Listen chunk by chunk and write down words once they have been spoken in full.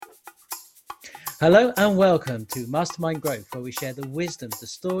Hello and welcome to Mastermind Growth, where we share the wisdom, the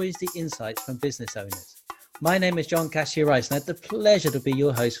stories, the insights from business owners. My name is John Cashier-Rice, and I have the pleasure to be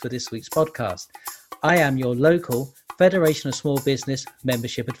your host for this week's podcast. I am your local Federation of Small Business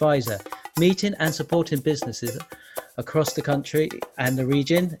membership advisor, meeting and supporting businesses across the country and the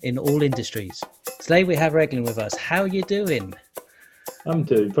region in all industries. Today we have Reglan with us. How are you doing? I'm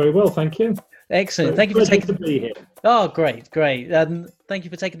doing very well, thank you. Excellent. Thank you for taking to be here. Oh, great. Thank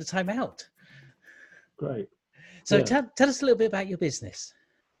you for taking the time out. Great. So tell us a little bit about your business.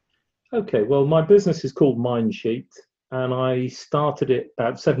 Okay, well, my business is called Mindsheet, and I started it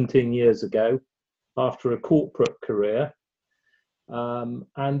about 17 years ago after a corporate career.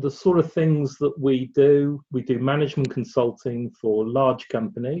 And the sort of things that we do management consulting for large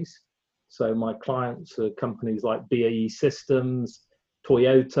companies. So my clients are companies like BAE Systems,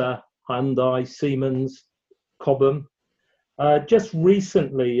 Toyota, Hyundai, Siemens, Cobham. Just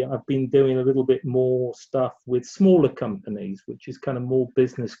recently, I've been doing a little bit more stuff with smaller companies, which is kind of more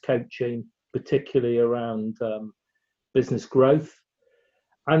business coaching, particularly around business growth.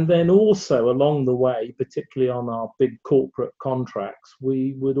 And then also along the way, particularly on our big corporate contracts,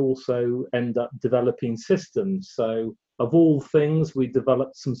 we would also end up developing systems. So of all things, we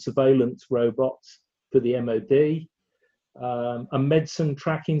developed some surveillance robots for the MOD, a medicine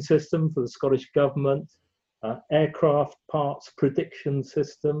tracking system for the Scottish Government, aircraft parts prediction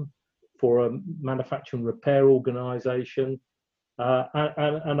system for a manufacturing repair organisation,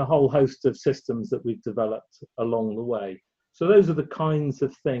 and a whole host of systems that we've developed along the way. So those are the kinds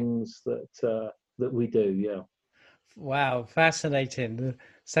of things that we do. Yeah. Wow, fascinating.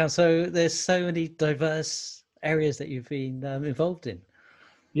 There's so many diverse areas that you've been involved in.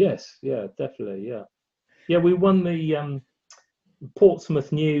 Yes. Yeah. Definitely. Yeah. Yeah. We won the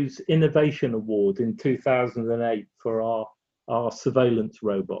Portsmouth News Innovation Award in 2008 for our surveillance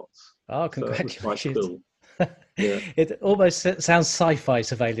robots. Oh, congratulations! So quite cool. Yeah. It almost sounds sci-fi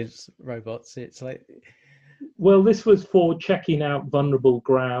surveillance robots. It's like, well, this was for checking out vulnerable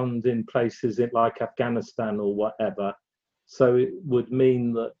ground in places like Afghanistan or whatever. So it would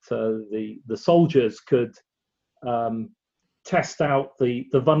mean that the soldiers could test out the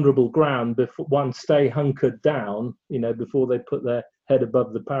vulnerable ground before one stay hunkered down, before they put their head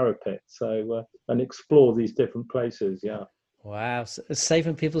above the parapet. So and explore these different places. Yeah. Wow,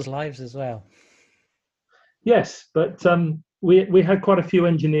 saving people's lives as well. Yes, but we had quite a few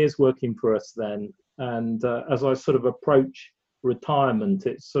engineers working for us then, and as I sort of approach retirement,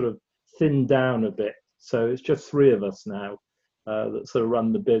 it's sort of thinned down a bit. So it's just three of us now that sort of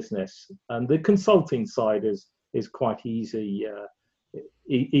run the business, and the consulting side is quite easy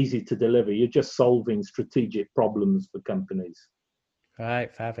to deliver. You're just solving strategic problems for companies.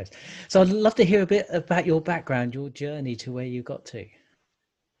 Right, fabulous. So I'd love to hear a bit about your background, your journey to where you got to.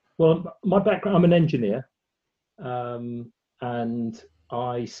 Well, my background, I'm an engineer. And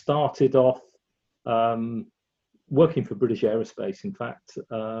I started off working for British Aerospace, in fact,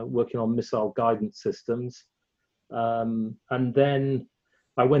 working on missile guidance systems. And then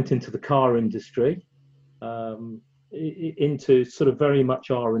I went into the car industry, into sort of very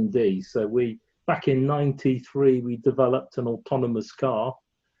much R&D. So back in '93, we developed an autonomous car.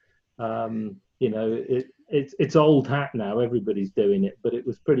 It's old hat now, everybody's doing it, but it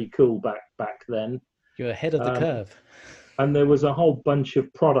was pretty cool back then. You're ahead of the curve. And there was a whole bunch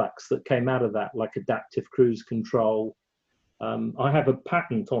of products that came out of that, like adaptive cruise control. I have a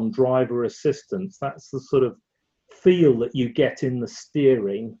patent on driver assistance. That's the sort of feel that you get in the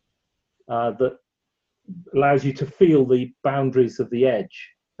steering that allows you to feel the boundaries of the edge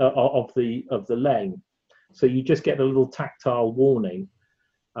of the lane. So you just get a little tactile warning.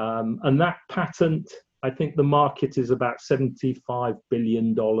 And that patent, I think the market is about $75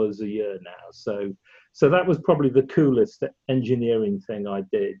 billion a year now. So that was probably the coolest engineering thing I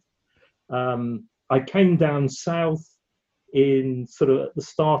did. I came down south in sort of at the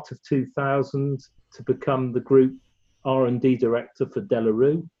start of 2000 to become the group R&D director for De La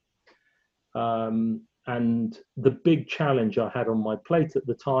Rue. And the big challenge I had on my plate at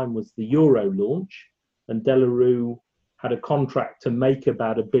the time was the Euro launch, and De La Rue had a contract to make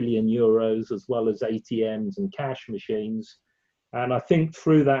about €1 billion, as well as ATMs and cash machines. And I think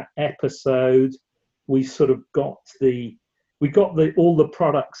through that episode, we sort of got all the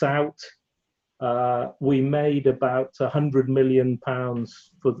products out. We made about £100 million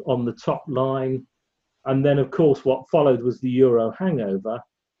on the top line. And then, of course, what followed was the Euro hangover.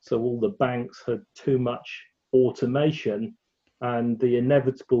 So all the banks had too much automation and the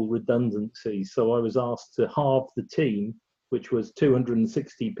inevitable redundancy. So I was asked to halve the team, which was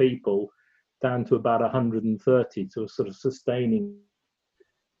 260 people, down to about 130 to a sort of sustaining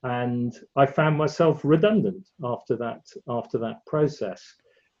And I found myself redundant after that process,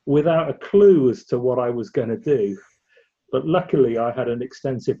 without a clue as to what I was going to do. But luckily, I had an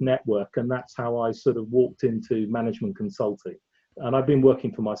extensive network, and that's how I sort of walked into management consulting. And I've been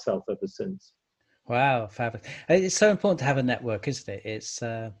working for myself ever since. Wow, fabulous. It's so important to have a network, isn't it? It's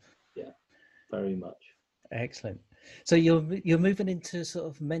Yeah, very much. excellent. So you're moving into sort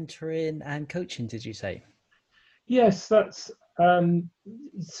of mentoring and coaching, did you say? Yes, that's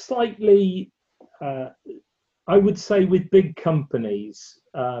slightly. I would say with big companies,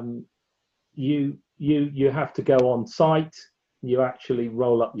 you have to go on site. You actually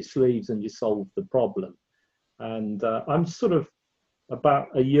roll up your sleeves and you solve the problem. And I'm sort of about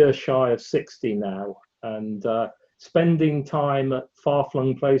a year shy of 60 now, and spending time at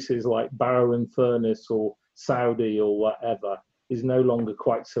far-flung places like Barrow-in-Furness or Saudi or whatever is no longer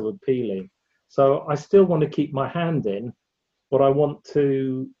quite so appealing. So I still want to keep my hand in, but I want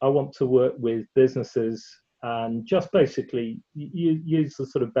to work with businesses and just basically use the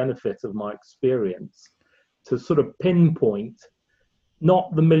sort of benefit of my experience to sort of pinpoint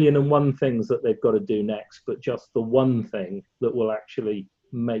not the million and one things that they've got to do next, but just the one thing that will actually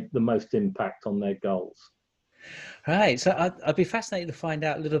make the most impact on their goals. Right. So I'd be fascinated to find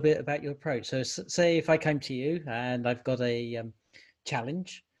out a little bit about your approach. So say if I came to you and I've got a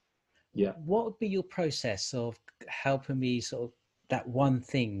challenge, Yeah. what would be your process of helping me sort of that one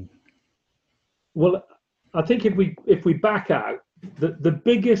thing? Well, I think if we back out, the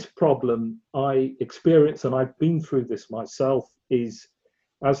biggest problem I experience, and I've been through this myself, is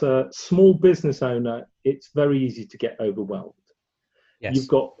as a small business owner, it's very easy to get overwhelmed. You've Yes.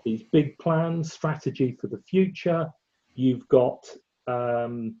 got these big plans, strategy for the future. You've got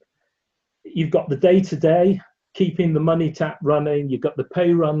the day to day, keeping the money tap running. You've got the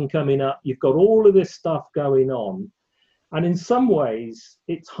pay run coming up. You've got all of this stuff going on. And in some ways,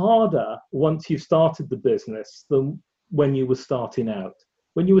 it's harder once you've started the business than when you were starting out.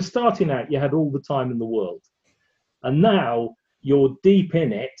 When you were starting out, you had all the time in the world. And now you're deep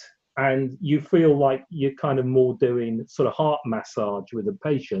in it and you feel like you're kind of more doing sort of heart massage with a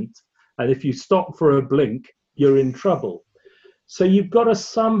patient. And if you stop for a blink, you're in trouble. So you've got to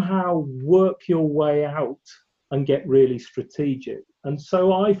somehow work your way out and get really strategic. And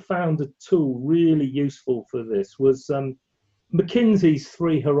so I found a tool really useful for this was McKinsey's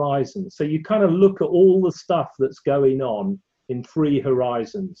 3 horizons. So you kind of look at all the stuff that's going on in 3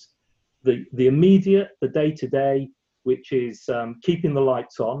 horizons. The immediate, the day-to-day, which is keeping the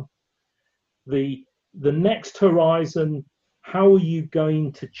lights on. The next horizon, how are you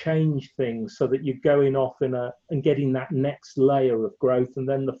going to change things so that you're going off and getting that next layer of growth? And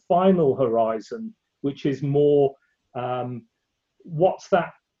then the final horizon, which is more what's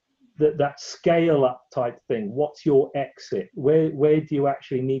that scale up type thing? What's your exit? Where do you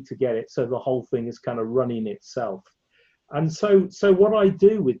actually need to get it so the whole thing is kind of running itself? And so what I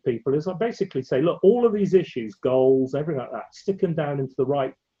do with people is I basically say, look, all of these issues, goals, everything like that, stick them down into the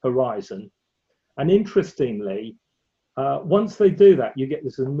right horizon. And interestingly, once they do that, you get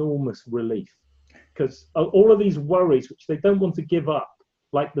this enormous relief, because all of these worries, which they don't want to give up,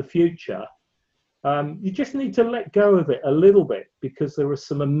 like the future, you just need to let go of it a little bit, because there are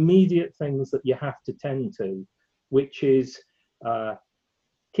some immediate things that you have to tend to, which is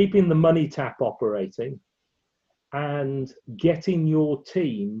keeping the money tap operating and getting your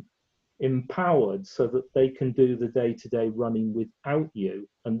team empowered so that they can do the day-to-day running without you.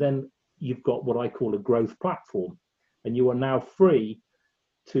 And then you've got what I call a growth platform, and you are now free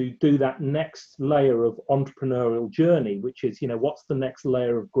to do that next layer of entrepreneurial journey, which is, what's the next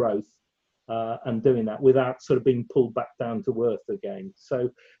layer of growth, and doing that without sort of being pulled back down to earth again.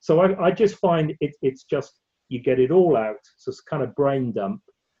 So I just find it's just, you get it all out. So it's kind of brain dump,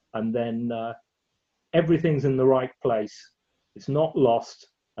 and then everything's in the right place. It's not lost.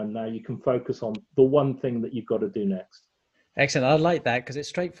 And now you can focus on the one thing that you've got to do next. Excellent. I like that because it's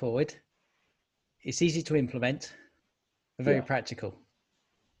straightforward. It's easy to implement and very practical.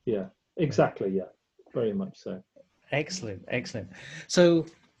 Yeah, exactly. Yeah, very much so. Excellent. Excellent. So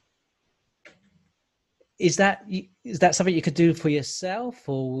is that something you could do for yourself,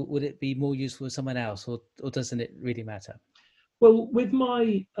 or would it be more useful for someone else, or doesn't it really matter? Well, with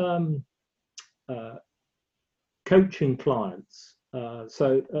my coaching clients,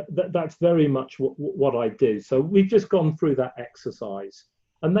 that's very much what I do. So we've just gone through that exercise,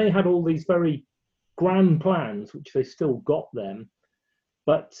 and they had all these very grand plans, which they still got them,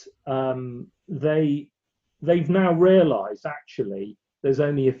 but they've now realised actually there's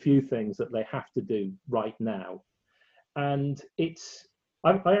only a few things that they have to do right now, and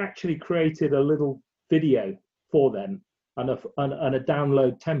I actually created a little video for them and a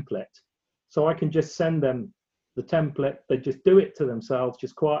download template. So I can just send them the template. They just do it to themselves,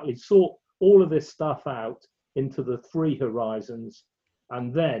 just quietly sort all of this stuff out into the 3 horizons,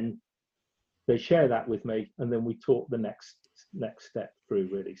 and then they share that with me, and then we talk the next step through,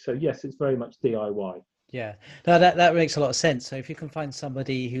 really. So yes, it's very much DIY. Yeah, no, that makes a lot of sense. So if you can find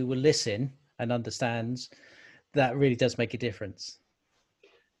somebody who will listen and understands, that really does make a difference.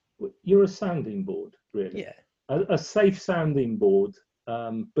 You're a sounding board, really. Yeah. A safe sounding board,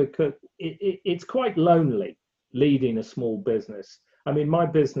 because it's quite lonely leading a small business. I mean, my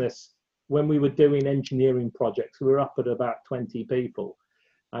business, when we were doing engineering projects, we were up at about 20 people,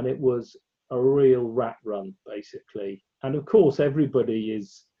 and it was a real rat run, basically. And of course, everybody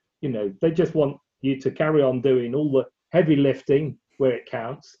is, they just want you to carry on doing all the heavy lifting where it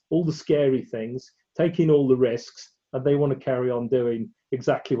counts, all the scary things, taking all the risks, and they want to carry on doing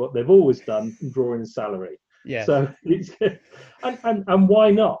exactly what they've always done, drawing a salary. Yeah. So it's, and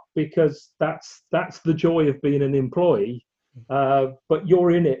why not? Because that's the joy of being an employee. But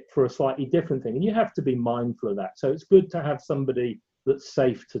you're in it for a slightly different thing, and you have to be mindful of that. So it's good to have somebody that's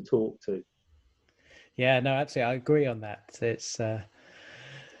safe to talk to. Yeah, no, absolutely, I agree on that.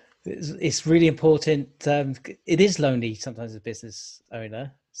 It's really important. It is lonely sometimes as a business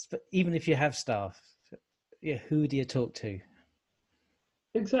owner, but even if you have staff, yeah, who do you talk to?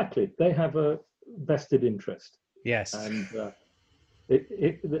 Exactly, they have a vested interest. Yes, and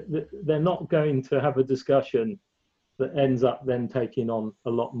they're not going to have a discussion that ends up then taking on a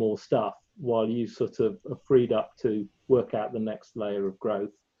lot more stuff while you sort of are freed up to work out the next layer of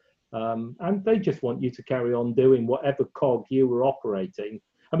growth. And they just want you to carry on doing whatever cog you were operating.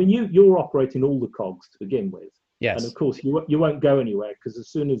 I mean, you're operating all the cogs to begin with. yes, And of course, you won't go anywhere, because as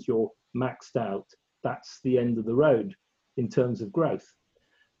soon as you're maxed out, that's the end of the road in terms of growth.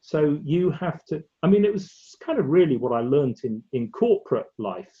 So you have to, I mean, it was kind of really what I learned in corporate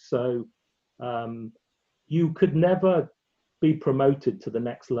life. So you could never be promoted to the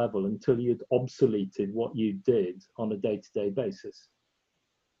next level until you'd obsoleted what you did on a day-to-day basis.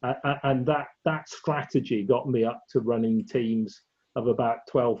 And that strategy got me up to running teams of about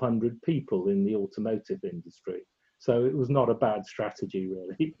 1,200 people in the automotive industry. So it was not a bad strategy,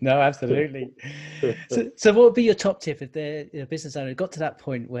 really. no, absolutely. So what would be your top tip if they're a business owner got to that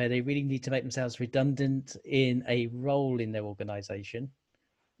point where they really need to make themselves redundant in a role in their organization?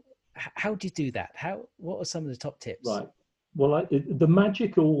 How do you do that? What are some of the top tips? Right. Well, the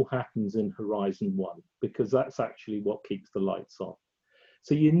magic all happens in Horizon 1, because that's actually what keeps the lights on.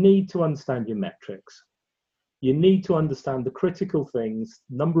 So you need to understand your metrics. You need to understand the critical things,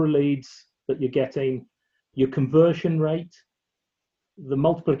 number of leads that you're getting, your conversion rate. The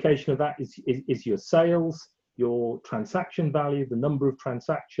multiplication of that is your sales, your transaction value, the number of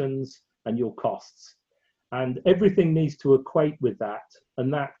transactions, and your costs. And everything needs to equate with that.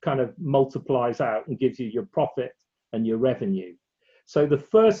 And that kind of multiplies out and gives you your profit and your revenue. So the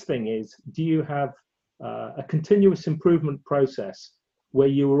first thing is, do you have a continuous improvement process where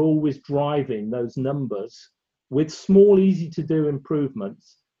you are always driving those numbers with small, easy to do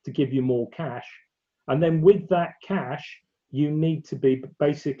improvements to give you more cash? And then with that cash, you need to be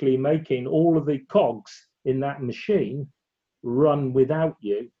basically making all of the cogs in that machine run without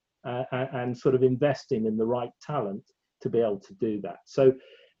you, and sort of investing in the right talent to be able to do that. So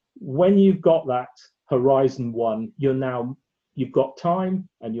when you've got that Horizon 1, you've got time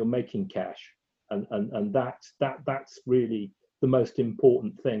and you're making cash. And that's really the most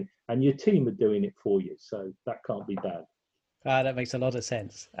important thing. And your team are doing it for you. So that can't be bad. That makes a lot of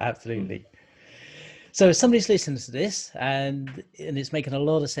sense. Absolutely. So if somebody's listening to this and it's making a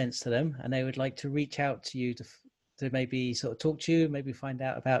lot of sense to them, and they would like to reach out to you to maybe sort of talk to you, maybe find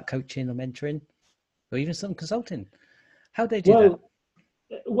out about coaching or mentoring, or even some consulting, how do they do that?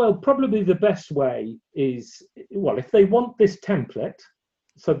 Well, probably the best way is, well, if they want this template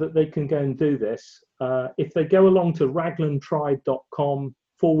so that they can go and do this, if they go along to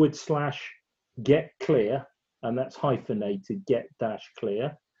raglandtribe.com/get clear, and that's hyphenated,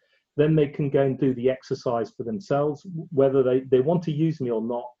 get-clear, then they can go and do the exercise for themselves. Whether they want to use me or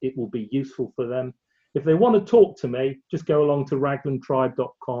not, it will be useful for them. If they want to talk to me, just go along to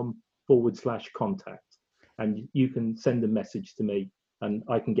raglandtribe.com/contact, and you can send a message to me, and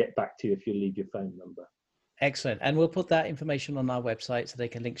I can get back to you if you leave your phone number. Excellent. And we'll put that information on our website so they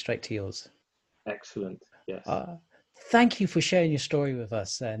can link straight to yours. Excellent. Yes. Thank you for sharing your story with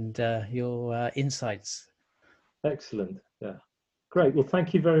us and your insights. Excellent. Yeah. Great. Well,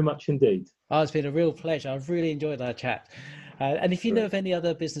 thank you very much indeed. Oh, it's been a real pleasure. I've really enjoyed our chat. And if you know of any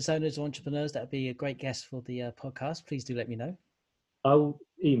other business owners or entrepreneurs, that would be a great guest for the podcast, please do let me know.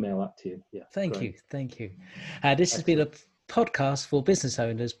 email that to you. Yeah. Thank great. you. Thank you. This has been a podcast for business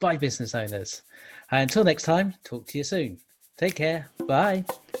owners by business owners. Until next time, talk to you soon. Take care. Bye.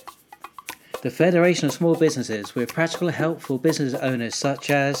 The Federation of Small Businesses, with practical help for business owners such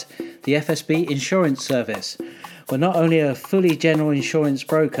as the FSB Insurance Service. We're not only a fully general insurance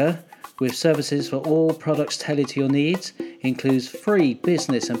broker with services for all products tailored to your needs, includes free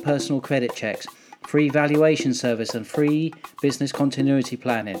business and personal credit checks, free valuation service and free business continuity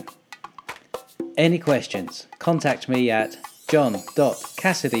planning. Any questions? Contact me at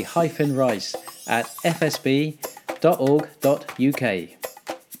john.cassidy-rice@fsb.org.uk.